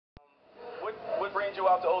made you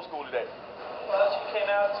out to Old School today? Well, she came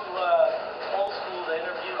out to Old School to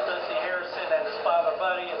interview Dusty Harrison and his father,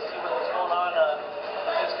 Buddy, and see what was going on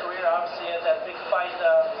with his career. Obviously, he had that big fight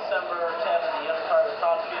December 10th in the undercard with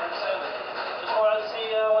Tom Peterson. And just wanted to see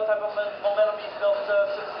what type of momentum he's built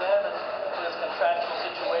since then and what his contractual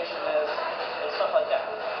situation is and stuff like that.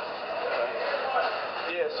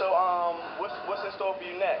 Yeah, so what's in store for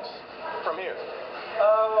you next from here?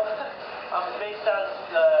 I'm based out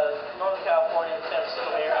of Northern California, the San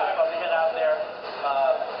Francisco area. I'll probably head out there.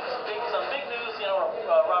 Some big news, you know,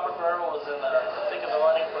 Robert Guerrero was in the thick of the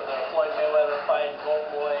running for the Floyd Mayweather fight. Golden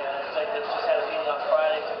Boy executives just had a meeting on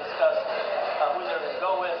Friday to discuss who they're going to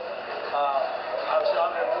go with. Obviously,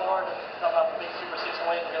 Andre Ward coming off the big Super 6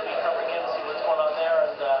 win. We're going to be covering him to see what's going on there.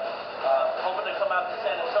 And hoping to come out to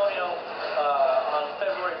San Antonio on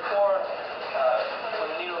February 4th for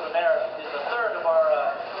the Nino Rivera. The third of our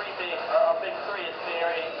big three in the Bay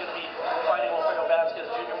Area. He's going to be fighting Wilfredo Vasquez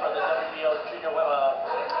Jr. for the WBO junior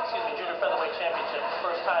featherweight championship.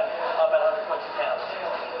 First time up at 120 pounds.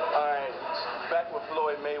 All right, back with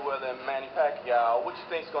Floyd Mayweather and Manny Pacquiao. What do you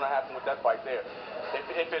think is going to happen with that fight there,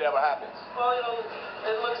 if it ever happens? Well, you know,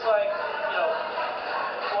 it looks like, you know,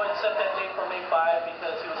 Floyd set that date for May 5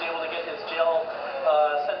 because he was able to get his jail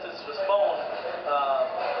sentence postponed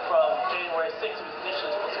from January 6th. He was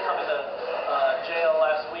initially supposed to come into jail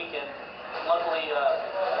last week, and luckily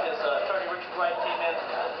his attorney Richard Wright came in,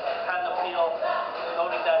 had an appeal,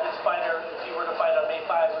 noting that his fighter, if he were to fight on May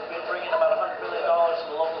 5, would be bringing about $100 million to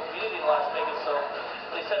the local community in Las Vegas. So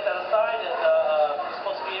they set that aside, and he's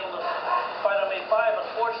supposed to be able to fight on May 5.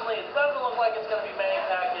 Unfortunately, it doesn't look like it's going to be Manny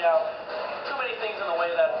Pacquiao. Too many things in the way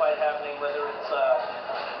of that fight happening, whether it's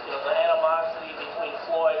you know, the animosity between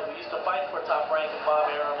Floyd, who used to fight for Top Rank, and Bob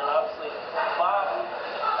Arum, and obviously Bob, who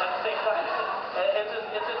at the same time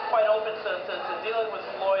isn't quite open to dealing with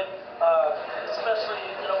Floyd, especially,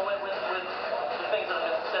 you know, with the things that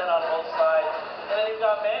have been said on both sides. And then you've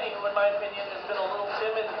got Manny, who in my opinion has been a little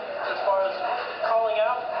timid as far as calling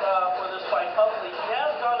out for this fight publicly. He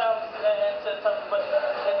has gone out and said something, but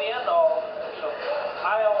in the end all, you know,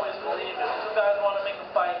 I always believe if two guys want to make a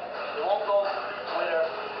fight, they won't go through Twitter,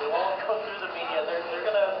 they won't go through the media, they're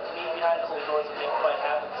going to meet behind closed doors and make a fight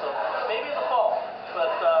happen. So maybe in the fall,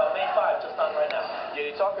 but May 5, just not right now.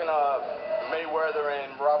 Yeah, you're talking Mayweather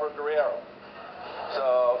and Robert Guerrero.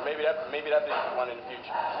 So maybe that be one in the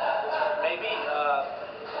future. Maybe.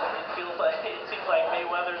 It seems like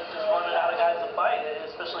Mayweather's just running out of guys to fight,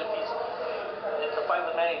 especially if the fight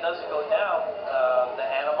with Manny doesn't go down. The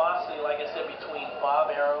animosity, like I said, between Bob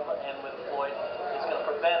Arum and with Floyd is going to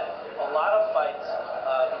prevent a lot of fights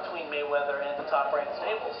between Mayweather and the Top Rank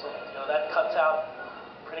stable. So, you know, that cuts out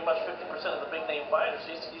pretty much 50% of the big name fighters.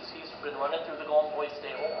 He's been running through the Golden Boy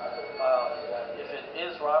stable. If it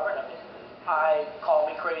is Robert, I mean, call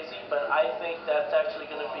me crazy, but I think that's actually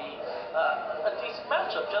going to be a decent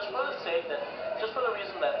matchup, just for the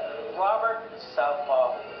reason that Robert is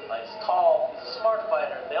southpaw, he's tall, he's a smart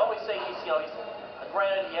fighter. They always say he's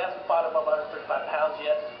granted, he hasn't fought above 135 pounds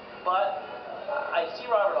yet, but I see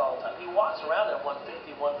Robert all the time. He walks around at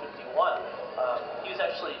 150, 151. He was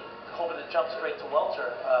actually hoping to jump straight to welter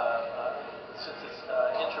since his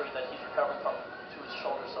injury that he's recovering from to his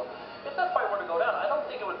shoulder. So if that fight were to go down, I don't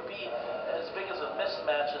think it would be as big as a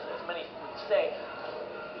mismatch as many would say.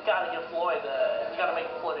 You got to give Floyd, you got to make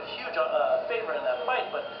Floyd a huge favorite in that fight,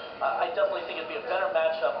 but I definitely think it'd be a better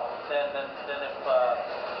matchup than if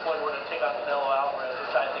Floyd were to take on Canelo Alvarez,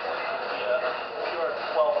 which I think would be a pure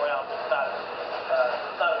 12 round,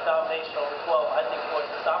 not a domination over 12. I think Floyd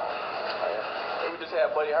can stop him. We just had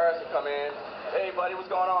Buddy Harrison come in. Hey, buddy, what's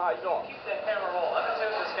going on? How you doing? Keep that camera rolling. Let me tell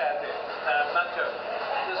you what this guy did. I'm not joking.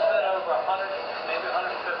 There's been over 100, maybe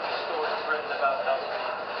 150 stories written about Dusty.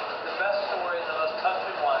 The best story, the most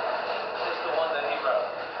touching one, is the one that he wrote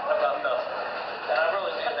about Dusty. And I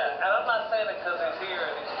really mean that. And I'm not saying it because he's here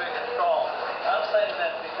and he's big and strong. I'm saying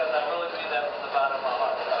that because I really mean that from the bottom of my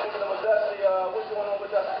heart. Speaking of Dusty, what's going on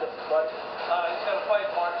with Dusty, buddy? He's going to fight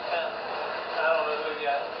March 10th. I don't know who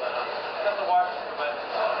yet, but he's at the Washington convention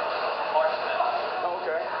March 10th. Oh,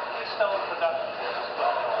 okay. He's still in production.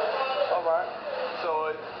 All right.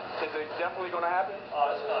 So is it definitely going to happen?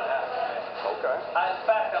 Oh, it's going to happen. Okay. In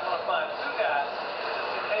fact, I'm going to find two guys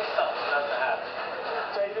just in case something doesn't happen.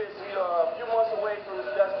 Say this, a few months away from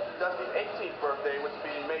Dusty's 18th birthday, which will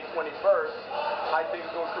be May 21st. I think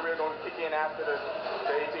his career going to kick in after the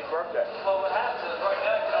 18th birthday. Well, what happens is right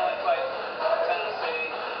now you can only fight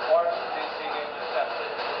Tennessee, Washington, D.C., and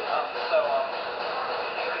Texas. So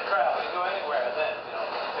you can travel. You can go anywhere then, you know,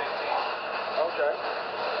 he's 18. Okay.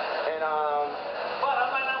 And But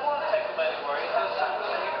I might not want to take him anywhere. He's just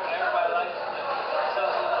really here and everybody likes him.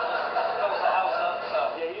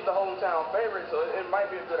 a hometown favorite, so it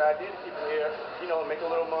might be a good idea to keep him here, you know, make a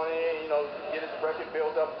little money, you know, get his record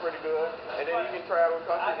built up pretty good, and then he can travel the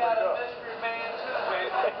country I got pretty a good. fish